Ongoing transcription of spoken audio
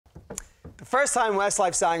first time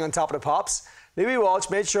Westlife sang on Top of the Pops, Louis Walsh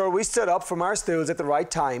made sure we stood up from our stools at the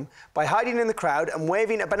right time by hiding in the crowd and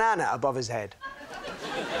waving a banana above his head.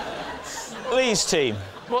 Lee's team.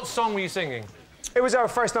 What song were you singing? It was our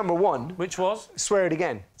first #1. Which was? Swear It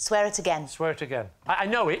Again. Swear It Again. Swear It Again. I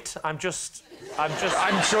know it. I'm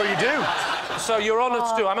sure you do. So you're on a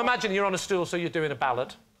stool. I'm imagining you're on a stool, so you're doing a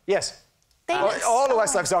ballad. Yes. All the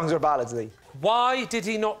Westlife songs are ballads, Lee. Why did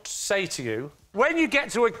he not say to you, when you get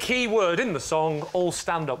to a key word in the song, all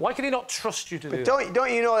stand up? Why can he not trust you to do that?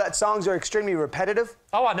 Don't you know that songs are extremely repetitive?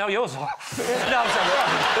 Oh, I know yours. No, I'm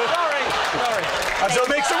sorry. That's what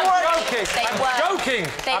makes them work. I'm joking.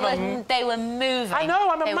 They were moving. I know,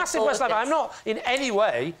 I'm a massive Westlife. I'm not in any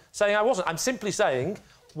way saying I wasn't. I'm simply saying,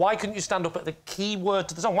 why couldn't you stand up at the key word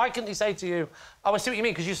to the song? Why couldn't he say to you, oh, I see what you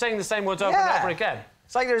mean, because you're saying the same words over and over again?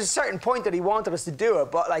 It's like there's a certain point that he wanted us to do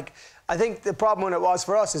it, but, like, I think the problem when it was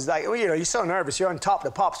for us is, like, well, you know, you're so nervous. You're on Top of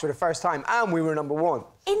the Pops for the first time, and we were #1.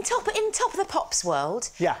 In top of the Pops world,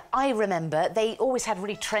 yeah, I remember they always had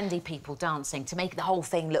really trendy people dancing to make the whole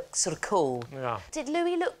thing look sort of cool. Yeah. Did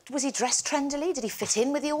Louis look... Was he dressed trendily? Did he fit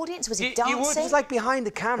in with the audience? Was he dancing? He was, like, behind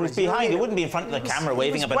the camera. He was behind. He wouldn't be in front of the camera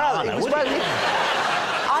waving a banana, would he?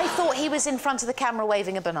 I thought he was in front of the camera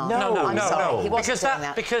waving a banana. No. I'm sorry. He wasn't doing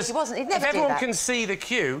that. Because he wasn't. He'd never if everyone do that. can see the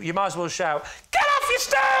cue, you might as well shout, "Get off your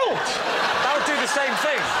stool!" That would do the same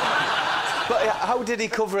thing. But how did he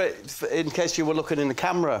cover it in case you were looking in the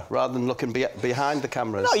camera rather than looking behind the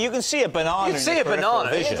cameras? No, you can see a banana. You can see a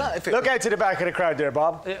banana. Look out to the back of the crowd there,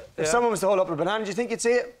 Bob. Yeah, if someone was to hold up a banana, do you think you'd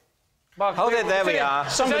see it? Mark, there we are.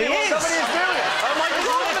 Somebody is. Somebody is doing it. Oh my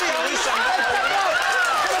God!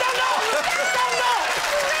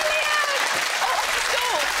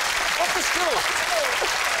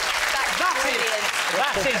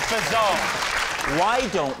 That is bizarre. Why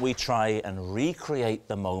don't we try and recreate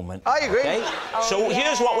the moment? I agree. Okay? So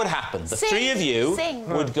here's what would happen. The three of you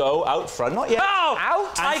would go out front. Not yet. No!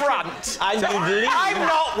 Out front. And you'd lean... I'm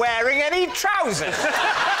not wearing any trousers.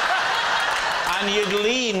 And you'd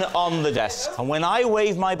lean on the desk. And when I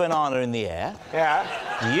wave my banana in the air... Yeah.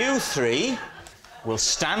 You three will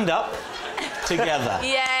stand up together.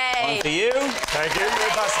 Yay! One for you. Thank you. One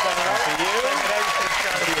for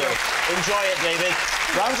you. Enjoy it, David.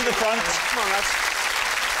 Round to the front. Come on, lads.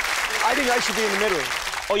 I think I should be in the middle.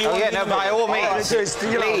 Oh, yeah, no, by all means.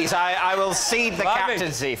 Please, I will cede the Love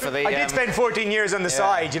captaincy for the... I did spend 14 years on the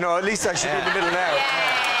side, you know, at least I should be in the middle now.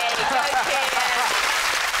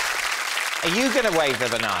 Are you going to wave the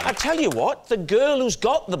banana? I tell you what, the girl who's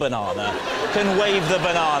got the banana can wave the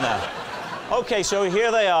banana. OK, so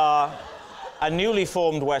here they are, a newly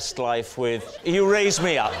formed Westlife with You Raise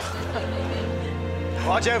Me Up.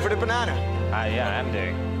 Watch out for the banana. Yeah, I am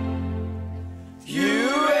doing.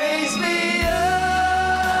 You raise me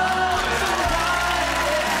up.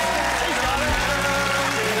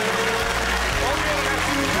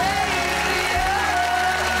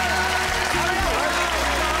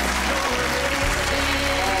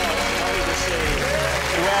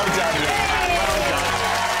 Well done, yeah. Well done.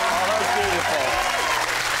 Oh, that's beautiful.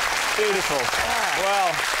 Beautiful. Well...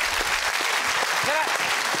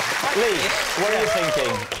 Lee, what are you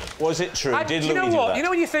thinking? Was it true? Did Louis do that? You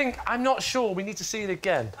know when you think, I'm not sure, we need to see it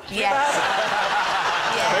again? Yes.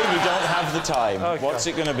 Afraid we don't have the time. Okay. What's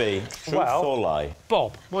it going to be? Truth or lie?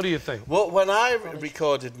 Bob, what do you think? Well, when I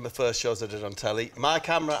recorded my first shows I did on telly, my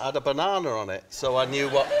camera had a banana on it, so I knew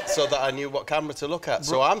what camera to look at.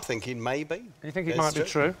 So I'm thinking maybe. You think it might be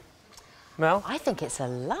true? Mel? I think it's a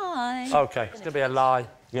lie. OK, it's going to be a lie.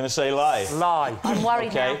 You're going to say lie? Lie. I'm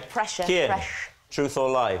worried now. OK. Pressure. Kian, truth or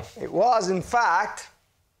lie? It was, in fact,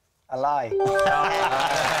 a lie.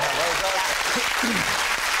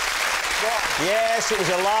 Yes, it was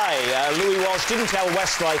a lie. Louis Walsh didn't tell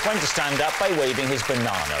Westlife when to stand up by waving his banana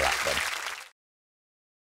at them.